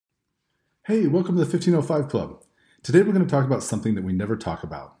Hey, welcome to the 1505 Club. Today we're going to talk about something that we never talk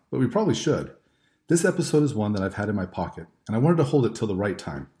about, but we probably should. This episode is one that I've had in my pocket, and I wanted to hold it till the right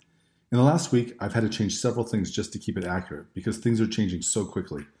time. In the last week, I've had to change several things just to keep it accurate because things are changing so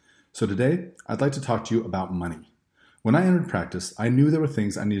quickly. So today, I'd like to talk to you about money. When I entered practice, I knew there were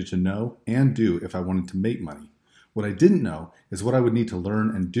things I needed to know and do if I wanted to make money. What I didn't know is what I would need to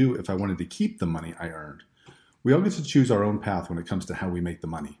learn and do if I wanted to keep the money I earned. We all get to choose our own path when it comes to how we make the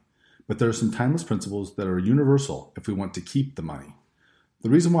money. But there are some timeless principles that are universal if we want to keep the money. The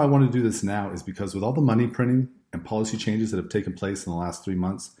reason why I want to do this now is because with all the money printing and policy changes that have taken place in the last 3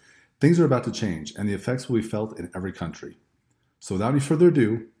 months, things are about to change and the effects will be felt in every country. So without any further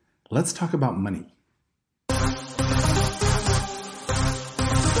ado, let's talk about money.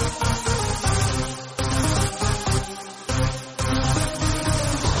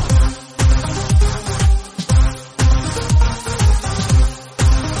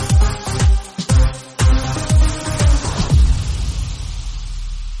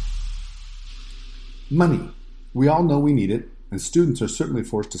 Money. We all know we need it, and students are certainly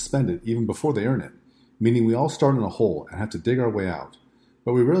forced to spend it even before they earn it, meaning we all start in a hole and have to dig our way out.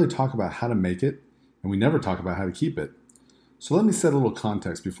 But we rarely talk about how to make it, and we never talk about how to keep it. So let me set a little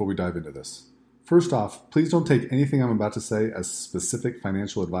context before we dive into this. First off, please don't take anything I'm about to say as specific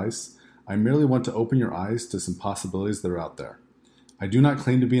financial advice. I merely want to open your eyes to some possibilities that are out there. I do not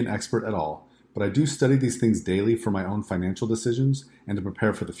claim to be an expert at all, but I do study these things daily for my own financial decisions and to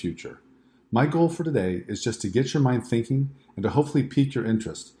prepare for the future. My goal for today is just to get your mind thinking and to hopefully pique your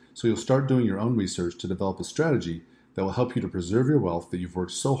interest so you'll start doing your own research to develop a strategy that will help you to preserve your wealth that you've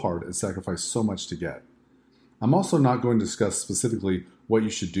worked so hard and sacrificed so much to get. I'm also not going to discuss specifically what you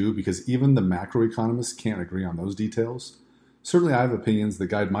should do because even the macroeconomists can't agree on those details. Certainly I have opinions that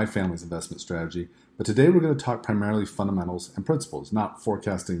guide my family's investment strategy, but today we're going to talk primarily fundamentals and principles, not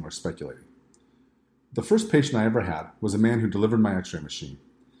forecasting or speculating. The first patient I ever had was a man who delivered my x-ray machine.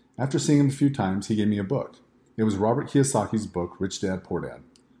 After seeing him a few times, he gave me a book. It was Robert Kiyosaki's book, Rich Dad, Poor Dad.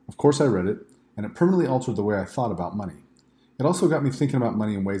 Of course I read it, and it permanently altered the way I thought about money. It also got me thinking about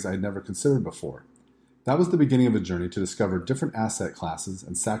money in ways I had never considered before. That was the beginning of a journey to discover different asset classes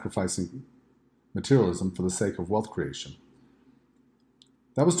and sacrificing materialism for the sake of wealth creation.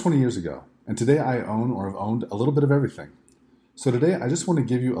 That was 20 years ago, and today I own or have owned a little bit of everything. So today I just want to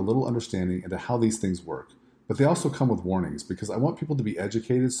give you a little understanding into how these things work. But they also come with warnings because I want people to be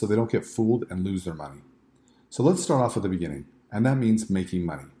educated so they don't get fooled and lose their money. So let's start off at the beginning, and that means making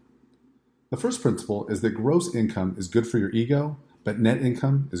money. The first principle is that gross income is good for your ego, but net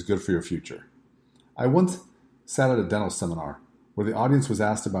income is good for your future. I once sat at a dental seminar where the audience was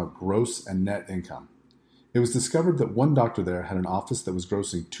asked about gross and net income. It was discovered that one doctor there had an office that was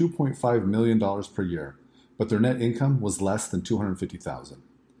grossing $2.5 million per year, but their net income was less than $250,000.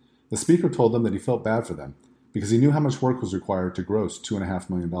 The speaker told them that he felt bad for them, because he knew how much work was required to gross $2.5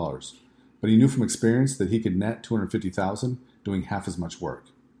 million. But he knew from experience that he could net $250,000 doing half as much work.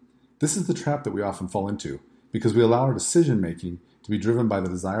 This is the trap that we often fall into because we allow our decision making to be driven by the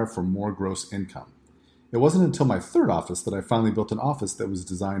desire for more gross income. It wasn't until my third office that I finally built an office that was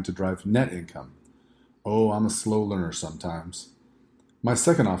designed to drive net income. Oh, I'm a slow learner sometimes. My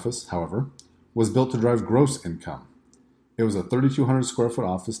second office, however, was built to drive gross income. It was a 3,200 square foot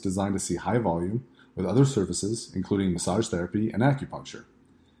office designed to see high volume, with other services, including massage therapy and acupuncture.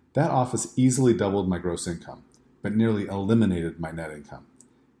 That office easily doubled my gross income, but nearly eliminated my net income.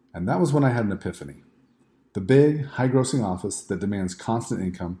 And that was when I had an epiphany. The big, high-grossing office that demands constant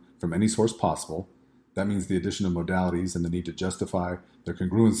income from any source possible, that means the addition of modalities and the need to justify their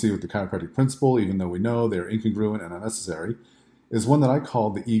congruency with the chiropractic principle, even though we know they are incongruent and unnecessary, is one that I call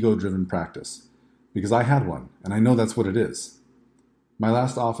the ego-driven practice, because I had one, and I know that's what it is. My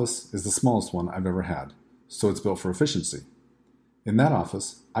last office is the smallest one I've ever had, so it's built for efficiency. In that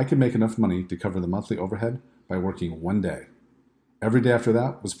office, I could make enough money to cover the monthly overhead by working one day. Every day after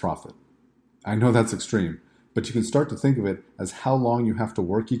that was profit. I know that's extreme, but you can start to think of it as how long you have to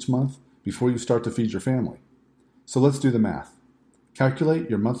work each month before you start to feed your family. So let's do the math.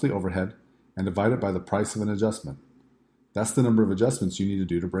 Calculate your monthly overhead and divide it by the price of an adjustment. That's the number of adjustments you need to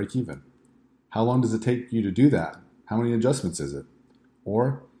do to break even. How long does it take you to do that? How many adjustments is it?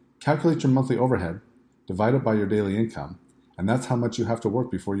 Or calculate your monthly overhead, divide it by your daily income, and that's how much you have to work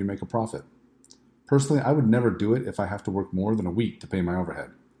before you make a profit. Personally, I would never do it if I have to work more than a week to pay my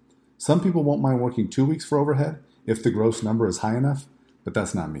overhead. Some people won't mind working 2 weeks for overhead if the gross number is high enough, but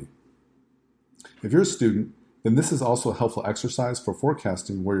that's not me. If you're a student, then this is also a helpful exercise for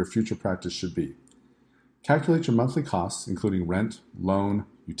forecasting where your future practice should be. Calculate your monthly costs, including rent, loan,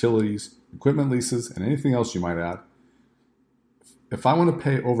 utilities, equipment leases, and anything else you might add, If I want to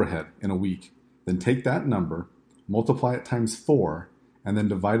pay overhead in a week, then take that number, multiply it times 4, and then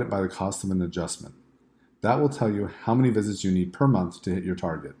divide it by the cost of an adjustment. That will tell you how many visits you need per month to hit your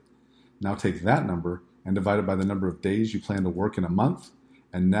target. Now take that number and divide it by the number of days you plan to work in a month,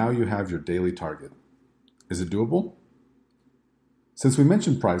 and now you have your daily target. Is it doable? Since we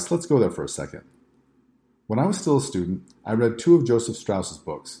mentioned price, let's go there for a second. When I was still a student, I read 2 of Joseph Strauss's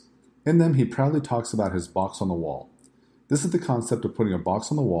books. In them, he proudly talks about his box on the wall. This is the concept of putting a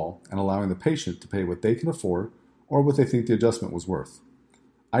box on the wall and allowing the patient to pay what they can afford or what they think the adjustment was worth.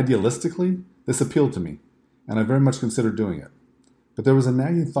 Idealistically, this appealed to me, and I very much considered doing it. But there was a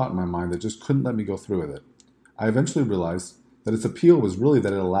nagging thought in my mind that just couldn't let me go through with it. I eventually realized that its appeal was really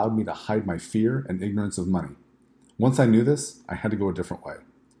that it allowed me to hide my fear and ignorance of money. Once I knew this, I had to go a different way.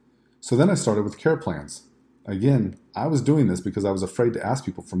 So then I started with care plans. Again, I was doing this because I was afraid to ask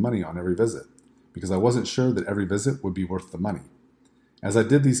people for money on every visit, because I wasn't sure that every visit would be worth the money. As I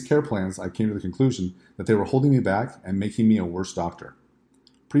did these care plans, I came to the conclusion that they were holding me back and making me a worse doctor.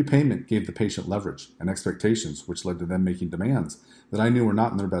 Prepayment gave the patient leverage and expectations, which led to them making demands that I knew were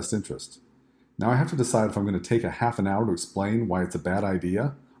not in their best interest. Now I have to decide if I'm going to take a half an hour to explain why it's a bad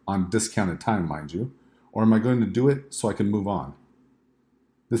idea, on discounted time, mind you, or am I going to do it so I can move on?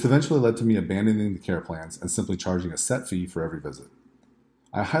 This eventually led to me abandoning the care plans and simply charging a set fee for every visit.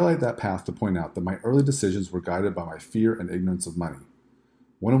 I highlight that path to point out that my early decisions were guided by my fear and ignorance of money.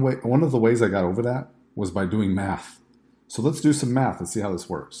 One of the ways I got over that was by doing math. So let's do some math and see how this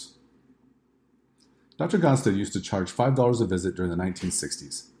works. Dr. Gonstead used to charge $5 a visit during the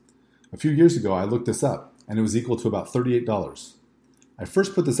 1960s. A few years ago, I looked this up, and it was equal to about $38. I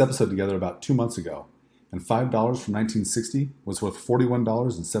first put this episode together about 2 months ago, and $5 from 1960 was worth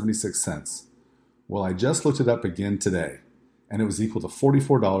 $41.76. Well, I just looked it up again today, and it was equal to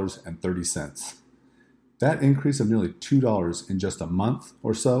 $44.30. That increase of nearly $2 in just a month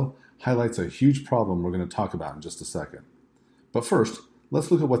or so highlights a huge problem we're going to talk about in just a second. But first, let's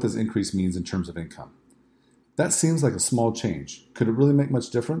look at what this increase means in terms of income. That seems like a small change. Could it really make much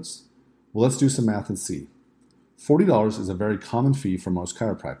difference? Well, let's do some math and see. $40 is a very common fee for most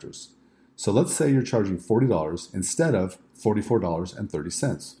chiropractors. So let's say you're charging $40 instead of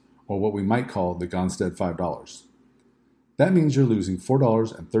 $44.30, or what we might call the Gonstead $5. That means you're losing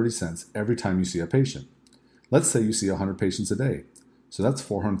 $4.30 every time you see a patient. Let's say you see 100 patients a day, so that's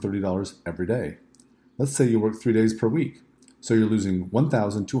 $430 every day. Let's say you work 3 days per week, so you're losing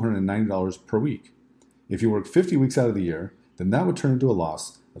 $1,290 per week. If you work 50 weeks out of the year, then that would turn into a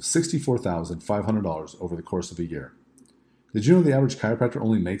loss of $64,500 over the course of a year. Did you know the average chiropractor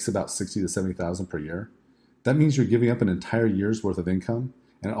only makes about $60,000 to $70,000 per year? That means you're giving up an entire year's worth of income,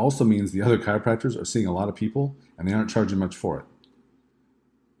 and it also means the other chiropractors are seeing a lot of people and they aren't charging much for it.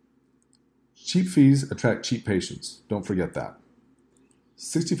 Cheap fees attract cheap patients. Don't forget that.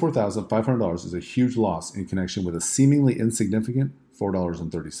 $64,500 is a huge loss in connection with a seemingly insignificant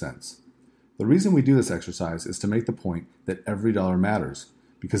 $4.30. The reason we do this exercise is to make the point that every dollar matters,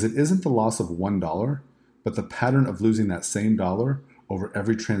 because it isn't the loss of $1, but the pattern of losing that same dollar over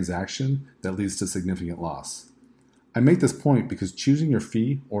every transaction that leads to significant loss. I make this point because choosing your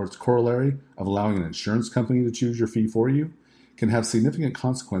fee, or its corollary of allowing an insurance company to choose your fee for you, can have significant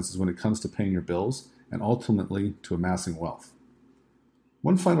consequences when it comes to paying your bills and ultimately to amassing wealth.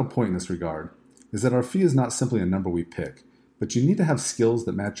 One final point in this regard is that our fee is not simply a number we pick, but you need to have skills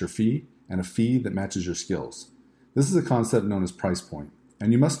that match your fee and a fee that matches your skills. This is a concept known as price point,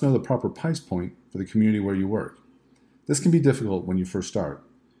 and you must know the proper price point for the community where you work. This can be difficult when you first start,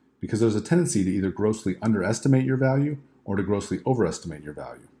 because there's a tendency to either grossly underestimate your value or to grossly overestimate your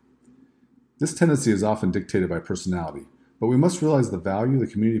value. This tendency is often dictated by personality, but we must realize the value the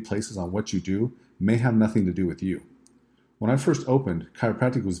community places on what you do may have nothing to do with you. When I first opened,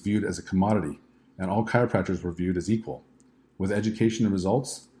 chiropractic was viewed as a commodity, and all chiropractors were viewed as equal. With education and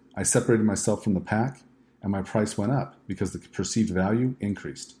results, I separated myself from the pack, and my price went up because the perceived value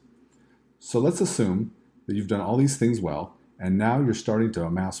increased. So let's assume that you've done all these things well, and now you're starting to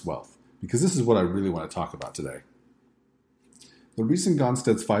amass wealth, because this is what I really want to talk about today. The reason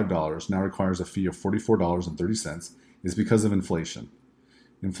Gonstead's $5 now requires a fee of $44.30 is because of inflation.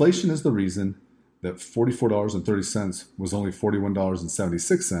 Inflation is the reason that $44.30 was only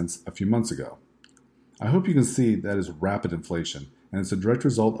 $41.76 a few months ago. I hope you can see that is rapid inflation, and it's a direct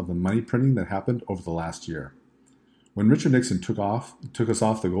result of the money printing that happened over the last year. When Richard Nixon took us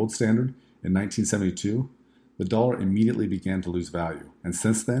off the gold standard in 1972, the dollar immediately began to lose value, and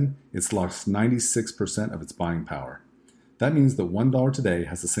since then, it's lost 96% of its buying power. That means that $1 today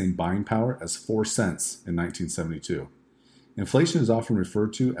has the same buying power as 4 cents in 1972. Inflation is often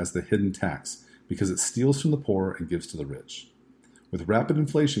referred to as the hidden tax because it steals from the poor and gives to the rich. With rapid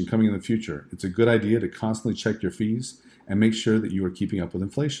inflation coming in the future, it's a good idea to constantly check your fees and make sure that you are keeping up with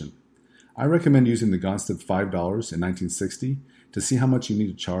inflation. I recommend using the Gonstead $5 in 1960 to see how much you need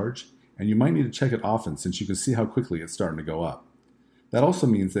to charge, and you might need to check it often since you can see how quickly it's starting to go up. That also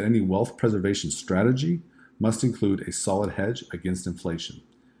means that any wealth preservation strategy must include a solid hedge against inflation.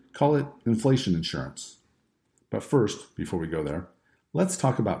 Call it inflation insurance. But first, before we go there, let's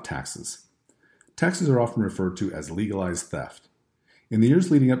talk about taxes. Taxes are often referred to as legalized theft. In the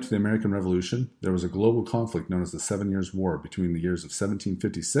years leading up to the American Revolution, there was a global conflict known as the 7 Years' War between the years of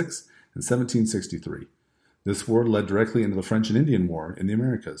 1756 and 1763. This war led directly into the French and Indian War in the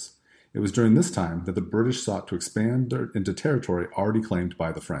Americas. It was during this time that the British sought to expand into territory already claimed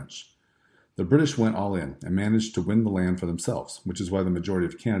by the French. The British went all in and managed to win the land for themselves, which is why the majority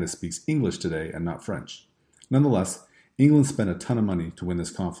of Canada speaks English today and not French. Nonetheless, England spent a ton of money to win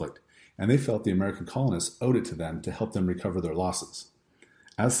this conflict, and they felt the American colonists owed it to them to help them recover their losses.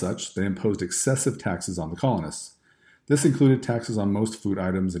 As such, they imposed excessive taxes on the colonists. This included taxes on most food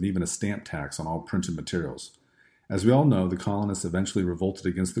items and even a stamp tax on all printed materials. As we all know, the colonists eventually revolted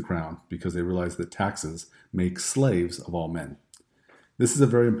against the crown because they realized that taxes make slaves of all men. This is a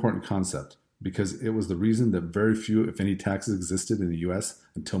very important concept because it was the reason that very few, if any, taxes existed in the U.S.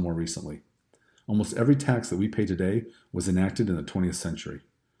 until more recently. Almost every tax that we pay today was enacted in the 20th century.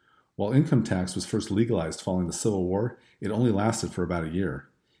 While income tax was first legalized following the Civil War, it only lasted for about a year.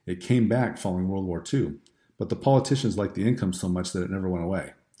 It came back following World War II, but the politicians liked the income so much that it never went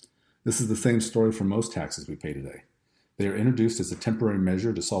away. This is the same story for most taxes we pay today. They are introduced as a temporary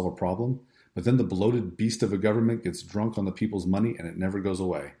measure to solve a problem, but then the bloated beast of a government gets drunk on the people's money and it never goes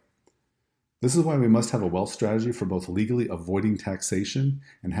away. This is why we must have a wealth strategy for both legally avoiding taxation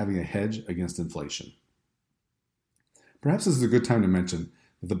and having a hedge against inflation. Perhaps this is a good time to mention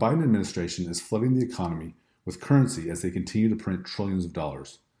that the Biden administration is flooding the economy with currency as they continue to print trillions of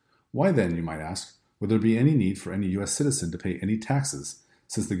dollars. Why then, you might ask, would there be any need for any U.S. citizen to pay any taxes,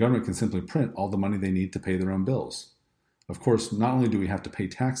 since the government can simply print all the money they need to pay their own bills? Of course, not only do we have to pay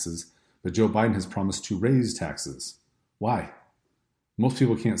taxes, but Joe Biden has promised to raise taxes. Why? Most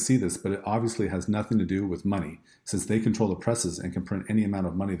people can't see this, but it obviously has nothing to do with money, since they control the presses and can print any amount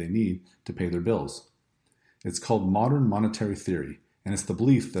of money they need to pay their bills. It's called modern monetary theory, and it's the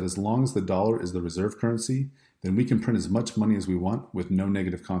belief that as long as the dollar is the reserve currency, then we can print as much money as we want with no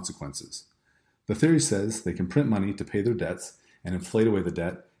negative consequences. The theory says they can print money to pay their debts and inflate away the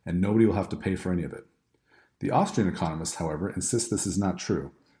debt, and nobody will have to pay for any of it. The Austrian economists, however, insist this is not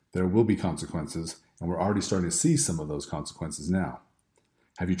true. There will be consequences, and we're already starting to see some of those consequences now.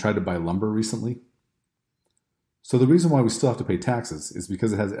 Have you tried to buy lumber recently? So the reason why we still have to pay taxes is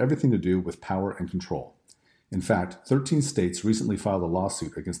because it has everything to do with power and control. In fact, 13 states recently filed a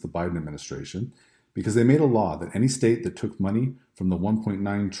lawsuit against the Biden administration because they made a law that any state that took money from the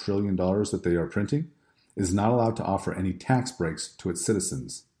 $1.9 trillion that they are printing is not allowed to offer any tax breaks to its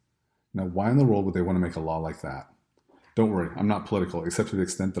citizens. Now, why in the world would they want to make a law like that? Don't worry, I'm not political, except to the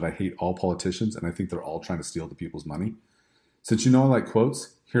extent that I hate all politicians and I think they're all trying to steal the people's money. Since you know I like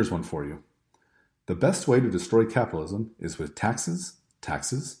quotes, here's one for you. The best way to destroy capitalism is with taxes,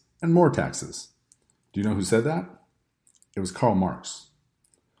 taxes, and more taxes. Do you know who said that? It was Karl Marx.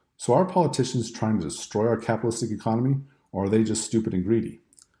 So are politicians trying to destroy our capitalistic economy, or are they just stupid and greedy?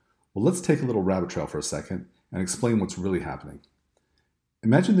 Well, let's take a little rabbit trail for a second and explain what's really happening.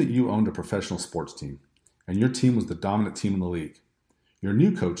 Imagine that you owned a professional sports team, and your team was the dominant team in the league. Your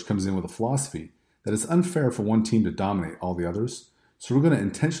new coach comes in with a philosophy that it's unfair for one team to dominate all the others, so we're going to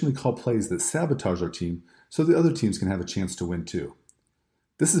intentionally call plays that sabotage our team so the other teams can have a chance to win too.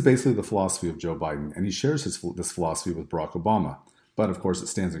 This is basically the philosophy of Joe Biden, and he shares this philosophy with Barack Obama, but of course it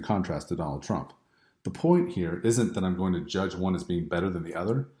stands in contrast to Donald Trump. The point here isn't that I'm going to judge one as being better than the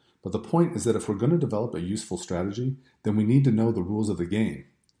other, but the point is that if we're going to develop a useful strategy, then we need to know the rules of the game.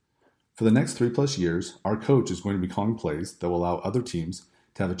 For the next 3+ years, our coach is going to be calling plays that will allow other teams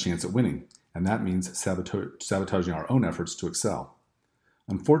to have a chance at winning, and that means sabotaging our own efforts to excel.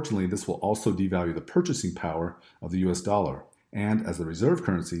 Unfortunately, this will also devalue the purchasing power of the US dollar, and as the reserve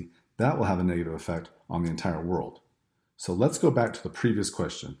currency, that will have a negative effect on the entire world. So let's go back to the previous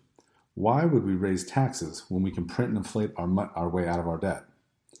question. Why would we raise taxes when we can print and inflate our way out of our debt?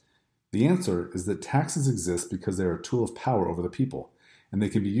 The answer is that taxes exist because they are a tool of power over the people, and they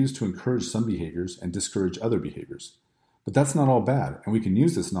can be used to encourage some behaviors and discourage other behaviors. But that's not all bad, and we can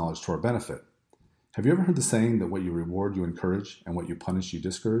use this knowledge to our benefit. Have you ever heard the saying that what you reward, you encourage, and what you punish, you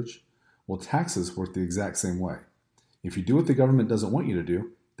discourage? Well, taxes work the exact same way. If you do what the government doesn't want you to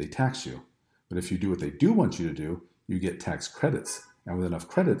do, they tax you. But if you do what they do want you to do, you get tax credits. And with enough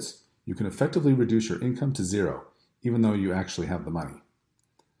credits, you can effectively reduce your income to zero, even though you actually have the money.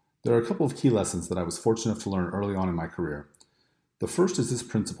 There are a couple of key lessons that I was fortunate enough to learn early on in my career. The first is this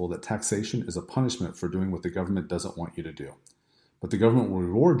principle that taxation is a punishment for doing what the government doesn't want you to do. But the government will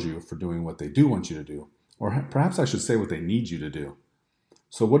reward you for doing what they do want you to do, or perhaps I should say what they need you to do.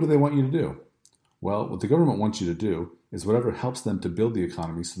 So what do they want you to do? Well, what the government wants you to do is whatever helps them to build the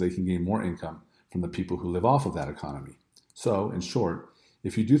economy so they can gain more income from the people who live off of that economy. So, in short,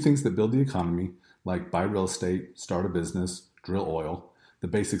 if you do things that build the economy, like buy real estate, start a business, drill oil, the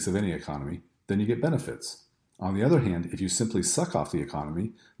basics of any economy, then you get benefits. On the other hand, if you simply suck off the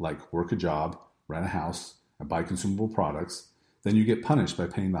economy, like work a job, rent a house, and buy consumable products, then you get punished by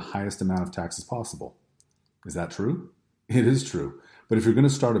paying the highest amount of taxes possible. Is that true? It is true. But if you're going to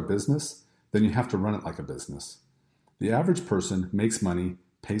start a business, then you have to run it like a business. The average person makes money,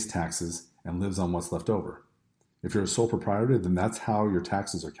 pays taxes, and lives on what's left over. If you're a sole proprietor, then that's how your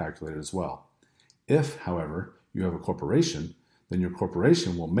taxes are calculated as well. If, however, you have a corporation, then your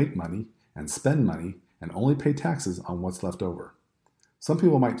corporation will make money and spend money and only pay taxes on what's left over. Some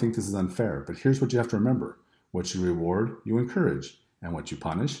people might think this is unfair, but here's what you have to remember. What you reward, you encourage, and what you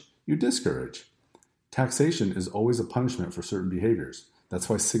punish, you discourage. Taxation is always a punishment for certain behaviors. That's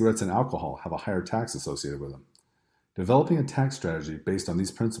why cigarettes and alcohol have a higher tax associated with them. Developing a tax strategy based on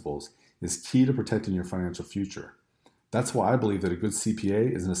these principles is key to protecting your financial future. That's why I believe that a good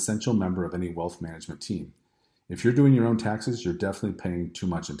CPA is an essential member of any wealth management team. If you're doing your own taxes, you're definitely paying too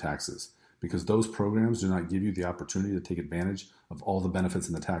much in taxes because those programs do not give you the opportunity to take advantage of all the benefits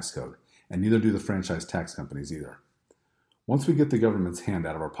in the tax code, and neither do the franchise tax companies either. Once we get the government's hand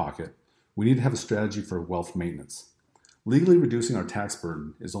out of our pocket, we need to have a strategy for wealth maintenance. Legally reducing our tax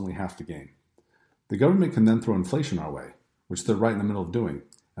burden is only half the game. The government can then throw inflation our way, which they're right in the middle of doing,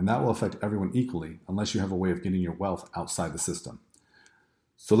 and that will affect everyone equally unless you have a way of getting your wealth outside the system.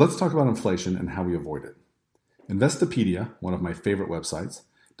 So let's talk about inflation and how we avoid it. Investopedia, one of my favorite websites,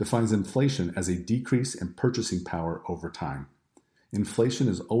 defines inflation as a decrease in purchasing power over time. Inflation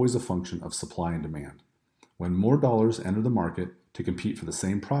is always a function of supply and demand. When more dollars enter the market to compete for the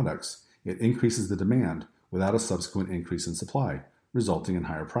same products, it increases the demand without a subsequent increase in supply, resulting in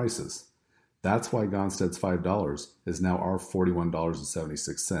higher prices. That's why Gonstead's $5 is now our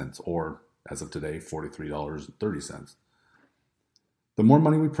 $41.76, or, as of today, $43.30. The more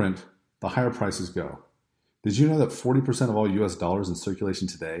money we print, the higher prices go. Did you know that 40% of all US dollars in circulation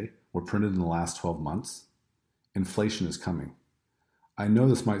today were printed in the last 12 months? Inflation is coming. I know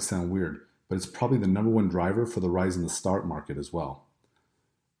this might sound weird, but it's probably the number one driver for the rise in the stock market as well.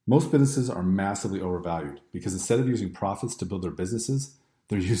 Most businesses are massively overvalued because instead of using profits to build their businesses,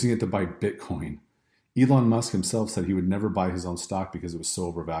 they're using it to buy Bitcoin. Elon Musk himself said he would never buy his own stock because it was so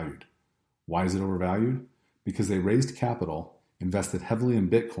overvalued. Why is it overvalued? Because they raised capital, invested heavily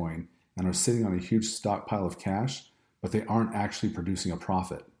in Bitcoin, and are sitting on a huge stockpile of cash, but they aren't actually producing a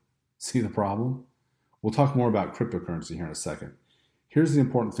profit. See the problem? We'll talk more about cryptocurrency here in a second. Here's the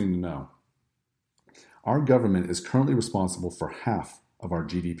important thing to know. Our government is currently responsible for half of our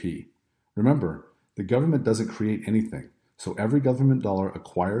GDP. Remember, the government doesn't create anything, so every government dollar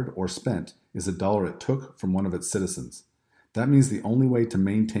acquired or spent is a dollar it took from one of its citizens. That means the only way to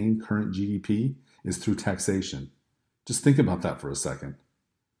maintain current GDP is through taxation. Just think about that for a second.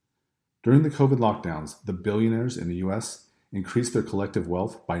 During the COVID lockdowns, the billionaires in the US increased their collective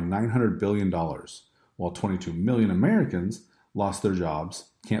wealth by $900 billion, while 22 million Americans lost their jobs,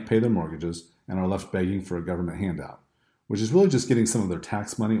 can't pay their mortgages, and are left begging for a government handout, which is really just getting some of their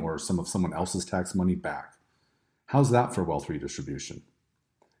tax money or some of someone else's tax money back. How's that for wealth redistribution?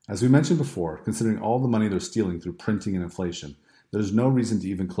 As we mentioned before, considering all the money they're stealing through printing and inflation, there's no reason to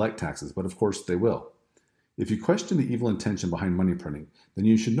even collect taxes, but of course they will. If you question the evil intention behind money printing, then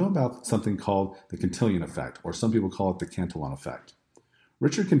you should know about something called the Cantillon effect, or some people call it the Cantillon effect.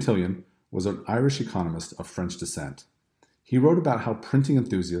 Richard Cantillon was an Irish economist of French descent. He wrote about how printing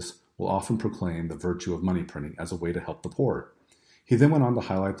enthusiasts will often proclaim the virtue of money printing as a way to help the poor. He then went on to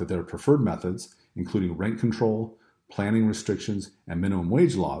highlight that their preferred methods, including rent control, planning restrictions, and minimum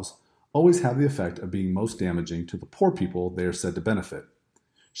wage laws, always have the effect of being most damaging to the poor people they are said to benefit.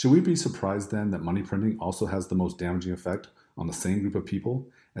 Should we be surprised then that money printing also has the most damaging effect on the same group of people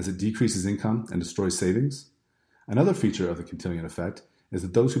as it decreases income and destroys savings? Another feature of the Cantillon effect is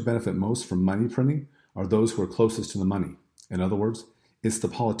that those who benefit most from money printing are those who are closest to the money. In other words, it's the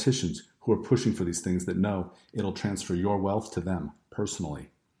politicians who are pushing for these things that know it'll transfer your wealth to them personally.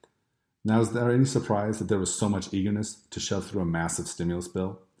 Now, is there any surprise that there was so much eagerness to shove through a massive stimulus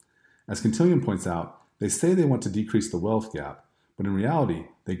bill? As Cantillon points out, they say they want to decrease the wealth gap, but in reality,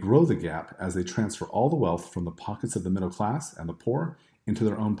 they grow the gap as they transfer all the wealth from the pockets of the middle class and the poor into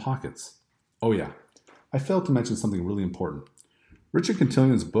their own pockets. Oh yeah, I failed to mention something really important. Richard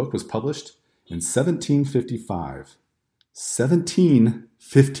Cantillion's book was published in 1755.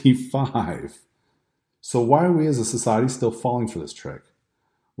 1755. So why are we as a society still falling for this trick?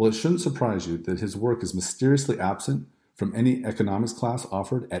 Well, it shouldn't surprise you that his work is mysteriously absent from any economics class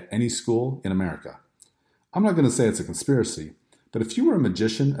offered at any school in America. I'm not going to say it's a conspiracy, but if you were a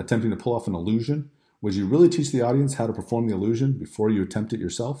magician attempting to pull off an illusion, would you really teach the audience how to perform the illusion before you attempt it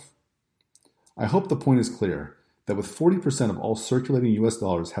yourself? I hope the point is clear that with 40% of all circulating US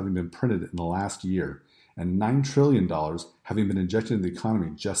dollars having been printed in the last year and $9 trillion having been injected into the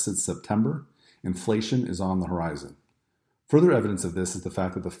economy just since September, inflation is on the horizon. Further evidence of this is the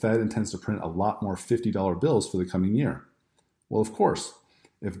fact that the Fed intends to print a lot more $50 bills for the coming year. Well, of course,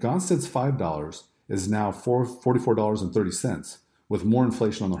 if Gonstead's $5 is now $44.30, with more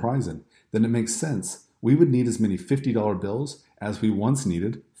inflation on the horizon, then it makes sense we would need as many $50 bills as we once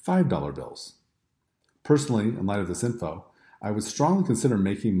needed $5 bills. Personally, in light of this info, I would strongly consider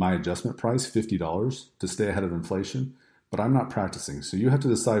making my adjustment price $50 to stay ahead of inflation, but I'm not practicing, so you have to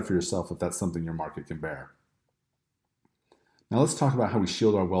decide for yourself if that's something your market can bear. Now let's talk about how we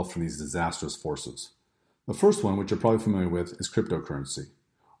shield our wealth from these disastrous forces. The first one, which you're probably familiar with, is cryptocurrency,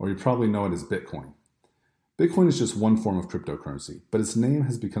 or you probably know it as Bitcoin. Bitcoin is just one form of cryptocurrency, but its name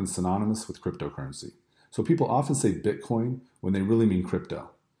has become synonymous with cryptocurrency. So people often say Bitcoin when they really mean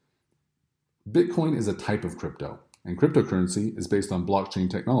crypto. Bitcoin is a type of crypto, and cryptocurrency is based on blockchain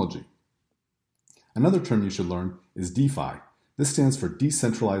technology. Another term you should learn is DeFi. This stands for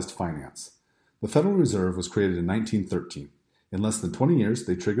decentralized finance. The Federal Reserve was created in 1913. In less than 20 years,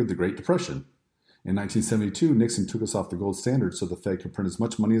 they triggered the Great Depression. In 1972, Nixon took us off the gold standard so the Fed could print as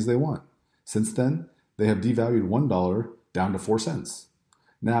much money as they want. Since then, they have devalued $1 down to 4 cents.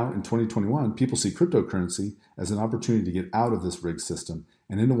 Now, in 2021, people see cryptocurrency as an opportunity to get out of this rigged system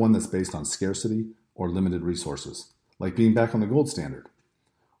and into one that's based on scarcity or limited resources, like being back on the gold standard.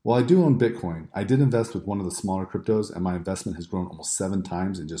 While I do own Bitcoin, I did invest with one of the smaller cryptos, and my investment has grown almost 7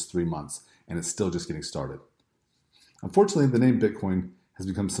 times in just 3 months, and it's still just getting started. Unfortunately, the name Bitcoin has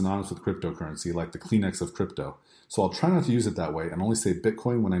become synonymous with cryptocurrency, like the Kleenex of crypto. So I'll try not to use it that way and only say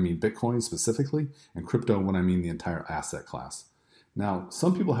Bitcoin when I mean Bitcoin specifically, and crypto when I mean the entire asset class. Now,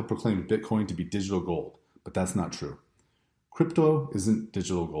 some people have proclaimed Bitcoin to be digital gold, but that's not true. Crypto isn't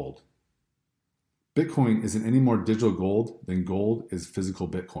digital gold. Bitcoin isn't any more digital gold than gold is physical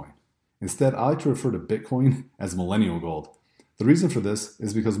Bitcoin. Instead, I like to refer to Bitcoin as millennial gold. The reason for this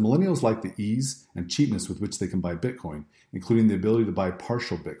is because millennials like the ease and cheapness with which they can buy Bitcoin, including the ability to buy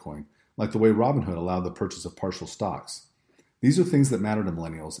partial Bitcoin, like the way Robinhood allowed the purchase of partial stocks. These are things that matter to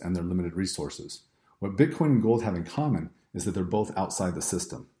millennials and their limited resources. What Bitcoin and gold have in common is that they're both outside the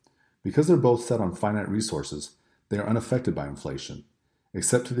system. Because they're both set on finite resources, they are unaffected by inflation,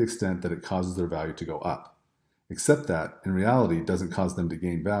 except to the extent that it causes their value to go up. Except that, in reality, it doesn't cause them to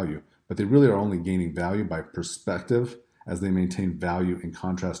gain value, but they really are only gaining value by perspective as they maintain value in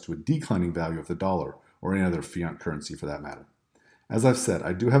contrast to a declining value of the dollar or any other fiat currency for that matter. As I've said,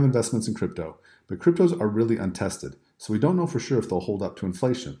 I do have investments in crypto, but cryptos are really untested, so we don't know for sure if they'll hold up to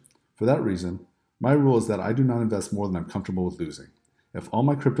inflation. For that reason, my rule is that I do not invest more than I'm comfortable with losing. If all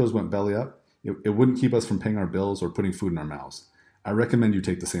my cryptos went belly up, it wouldn't keep us from paying our bills or putting food in our mouths. I recommend you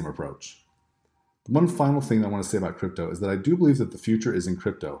take the same approach. One final thing I want to say about crypto is that I do believe that the future is in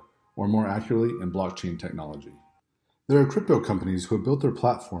crypto, or more accurately, in blockchain technology. There are crypto companies who have built their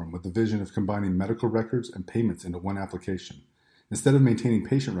platform with the vision of combining medical records and payments into one application. Instead of maintaining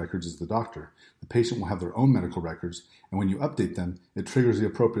patient records as the doctor, the patient will have their own medical records, and when you update them, it triggers the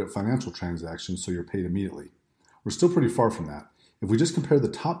appropriate financial transaction so you're paid immediately. We're still pretty far from that. If we just compare the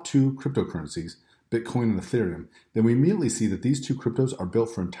top 2 cryptocurrencies, Bitcoin and Ethereum, then we immediately see that these 2 cryptos are built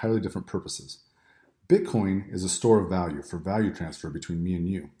for entirely different purposes. Bitcoin is a store of value for value transfer between me and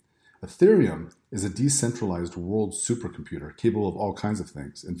you. Ethereum is a decentralized world supercomputer capable of all kinds of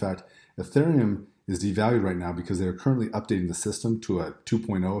things. In fact, Ethereum is devalued right now because they are currently updating the system to a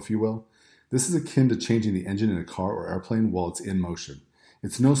 2.0, if you will. This is akin to changing the engine in a car or airplane while it's in motion.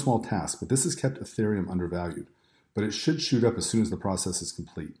 It's no small task, but this has kept Ethereum undervalued. But it should shoot up as soon as the process is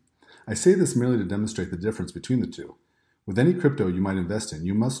complete. I say this merely to demonstrate the difference between the two. With any crypto you might invest in,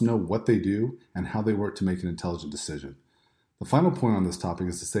 you must know what they do and how they work to make an intelligent decision. The final point on this topic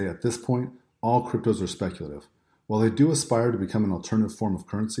is to say at this point, all cryptos are speculative. While they do aspire to become an alternative form of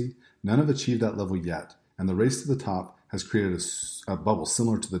currency, none have achieved that level yet, and the race to the top has created a bubble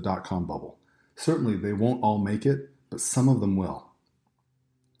similar to the dot-com bubble. Certainly, they won't all make it, but some of them will.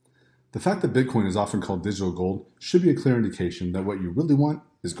 The fact that Bitcoin is often called digital gold should be a clear indication that what you really want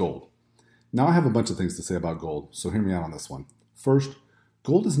is gold. Now I have a bunch of things to say about gold, so hear me out on this one. First,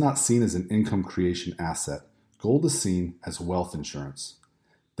 Gold is not seen as an income creation asset. Gold is seen as wealth insurance.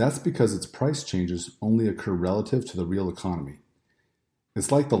 That's because its price changes only occur relative to the real economy.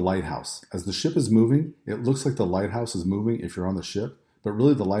 It's like the lighthouse. As the ship is moving, it looks like the lighthouse is moving if you're on the ship, but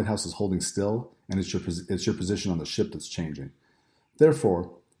really the lighthouse is holding still, and it's your position on the ship that's changing.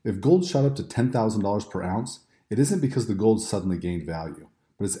 Therefore, if gold shot up to $10,000 per ounce, it isn't because the gold suddenly gained value,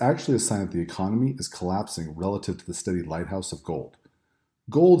 but it's actually a sign that the economy is collapsing relative to the steady lighthouse of gold.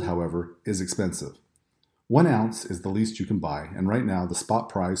 Gold, however, is expensive. 1 ounce is the least you can buy, and right now the spot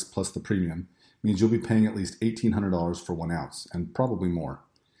price plus the premium means you'll be paying at least $1,800 for 1 ounce, and probably more.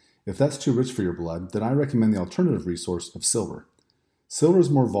 If that's too rich for your blood, then I recommend the alternative resource of silver. Silver is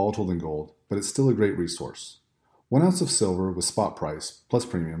more volatile than gold, but it's still a great resource. 1 ounce of silver with spot price plus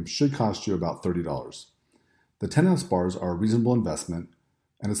premium should cost you about $30. The 10-ounce bars are a reasonable investment,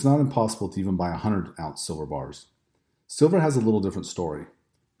 and it's not impossible to even buy 100-ounce silver bars. Silver has a little different story.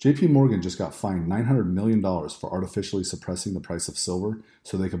 JP Morgan just got fined $900 million for artificially suppressing the price of silver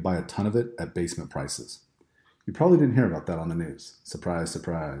so they could buy a ton of it at basement prices. You probably didn't hear about that on the news. Surprise,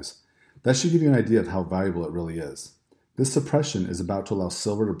 surprise. That should give you an idea of how valuable it really is. This suppression is about to allow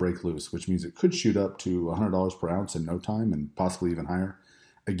silver to break loose, which means it could shoot up to $100 per ounce in no time and possibly even higher.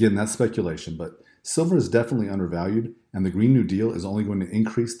 Again, that's speculation, but silver is definitely undervalued, and the Green New Deal is only going to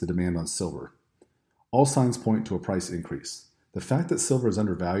increase the demand on silver. All signs point to a price increase. The fact that silver is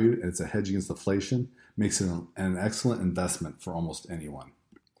undervalued and it's a hedge against inflation makes it an excellent investment for almost anyone.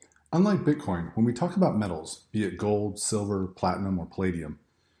 Unlike Bitcoin, when we talk about metals, be it gold, silver, platinum, or palladium,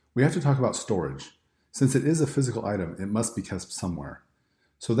 we have to talk about storage. Since it is a physical item, it must be kept somewhere.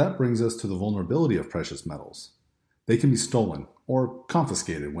 So that brings us to the vulnerability of precious metals. They can be stolen or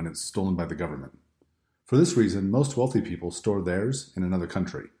confiscated when it's stolen by the government. For this reason, most wealthy people store theirs in another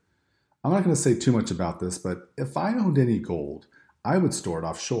country. I'm not going to say too much about this, but if I owned any gold, I would store it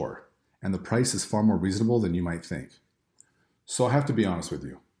offshore, and the price is far more reasonable than you might think. So I have to be honest with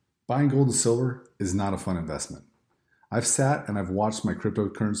you. Buying gold and silver is not a fun investment. I've sat and I've watched my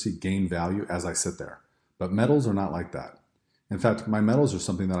cryptocurrency gain value as I sit there, but metals are not like that. In fact, my metals are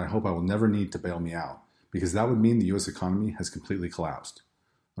something that I hope I will never need to bail me out, because that would mean the US economy has completely collapsed.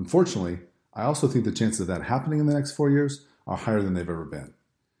 Unfortunately, I also think the chances of that happening in the next 4 years are higher than they've ever been.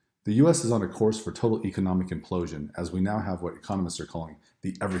 The US is on a course for total economic implosion, as we now have what economists are calling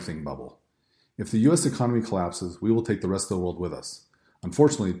the everything bubble. If the US economy collapses, we will take the rest of the world with us.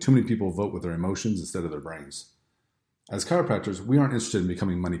 Unfortunately, too many people vote with their emotions instead of their brains. As chiropractors, we aren't interested in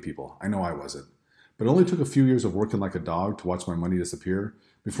becoming money people. I know I wasn't. But it only took a few years of working like a dog to watch my money disappear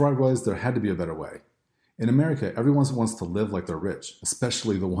before I realized there had to be a better way. In America, everyone wants to live like they're rich,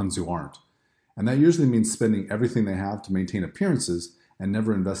 especially the ones who aren't. And that usually means spending everything they have to maintain appearances and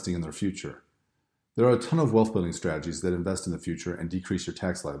never investing in their future. There are a ton of wealth building strategies that invest in the future and decrease your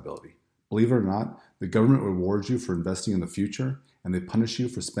tax liability. Believe it or not, the government rewards you for investing in the future, and they punish you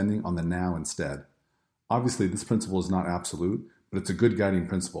for spending on the now instead. Obviously, this principle is not absolute, but it's a good guiding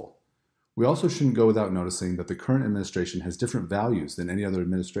principle. We also shouldn't go without noticing that the current administration has different values than any other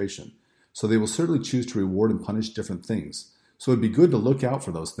administration, so they will certainly choose to reward and punish different things. So it'd be good to look out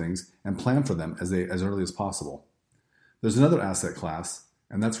for those things and plan for them as early as possible. There's another asset class,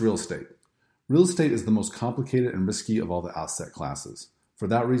 and that's real estate. Real estate is the most complicated and risky of all the asset classes. For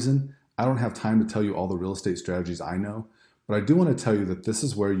that reason, I don't have time to tell you all the real estate strategies I know, but I do want to tell you that this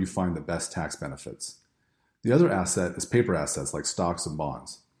is where you find the best tax benefits. The other asset is paper assets like stocks and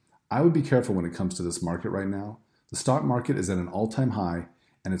bonds. I would be careful when it comes to this market right now. The stock market is at an all-time high,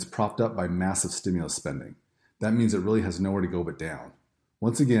 and it's propped up by massive stimulus spending. That means it really has nowhere to go but down.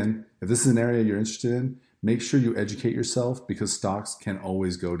 Once again, if this is an area you're interested in, make sure you educate yourself, because stocks can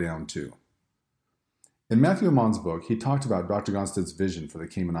always go down too. In Matthew Amon's book, he talked about Dr. Gonstead's vision for the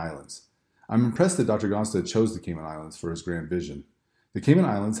Cayman Islands. I'm impressed that Dr. Gonstead chose the Cayman Islands for his grand vision. The Cayman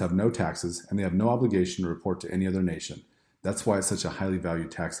Islands have no taxes, and they have no obligation to report to any other nation. That's why it's such a highly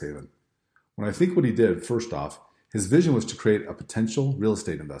valued tax haven. When I think what he did, first off, his vision was to create a potential real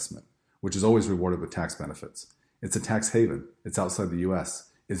estate investment, which is always rewarded with tax benefits. It's a tax haven. It's outside the US.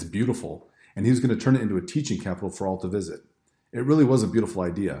 It's beautiful. And he was going to turn it into a teaching capital for all to visit. It really was a beautiful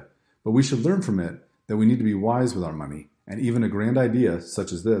idea, but we should learn from it that we need to be wise with our money, and even a grand idea,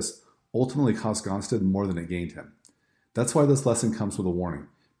 such as this, ultimately cost Gonstead more than it gained him. That's why this lesson comes with a warning,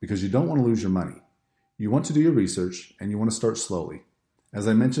 because you don't want to lose your money. You want to do your research, and you want to start slowly. As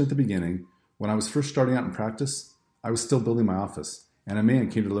I mentioned at the beginning, when I was first starting out in practice, I was still building my office, and a man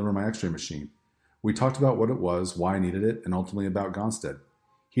came to deliver my x-ray machine. We talked about what it was, why I needed it, and ultimately about Gonstead.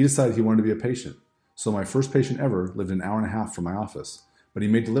 He decided he wanted to be a patient, so my first patient ever lived an hour and a half from my office, but he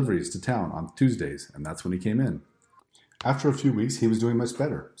made deliveries to town on Tuesdays, and that's when he came in. After a few weeks, he was doing much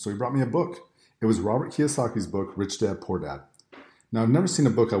better, so he brought me a book. It was Robert Kiyosaki's book, Rich Dad, Poor Dad. Now, I've never seen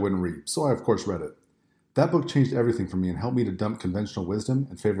a book I wouldn't read, so I of course read it. That book changed everything for me and helped me to dump conventional wisdom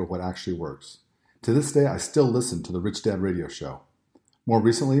in favor of what actually works. To this day, I still listen to the Rich Dad radio show. More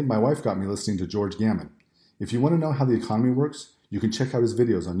recently, my wife got me listening to George Gammon. If you want to know how the economy works, you can check out his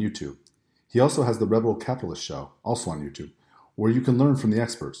videos on YouTube. He also has the Rebel Capitalist Show, also on YouTube, where you can learn from the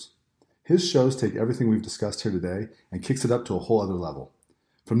experts. His shows take everything we've discussed here today and kicks it up to a whole other level.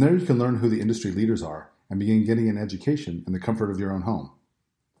 From there, you can learn who the industry leaders are and begin getting an education in the comfort of your own home.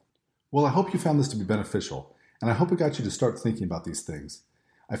 Well, I hope you found this to be beneficial, and I hope it got you to start thinking about these things.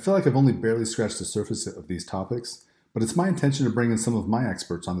 I feel like I've only barely scratched the surface of these topics, but it's my intention to bring in some of my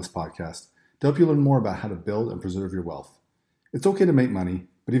experts on this podcast to help you learn more about how to build and preserve your wealth. It's okay to make money,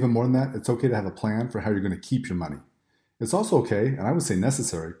 but even more than that, it's okay to have a plan for how you're going to keep your money. It's also okay, and I would say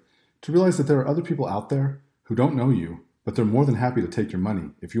necessary, to realize that there are other people out there who don't know you, but they're more than happy to take your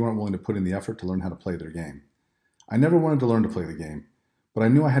money if you aren't willing to put in the effort to learn how to play their game. I never wanted to learn to play the game, but I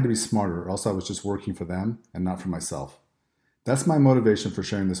knew I had to be smarter or else I was just working for them and not for myself. That's my motivation for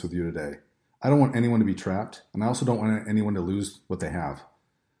sharing this with you today. I don't want anyone to be trapped, and I also don't want anyone to lose what they have.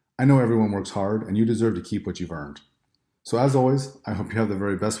 I know everyone works hard, and you deserve to keep what you've earned. So as always, I hope you have the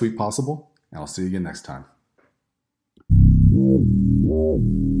very best week possible, and I'll see you again next time.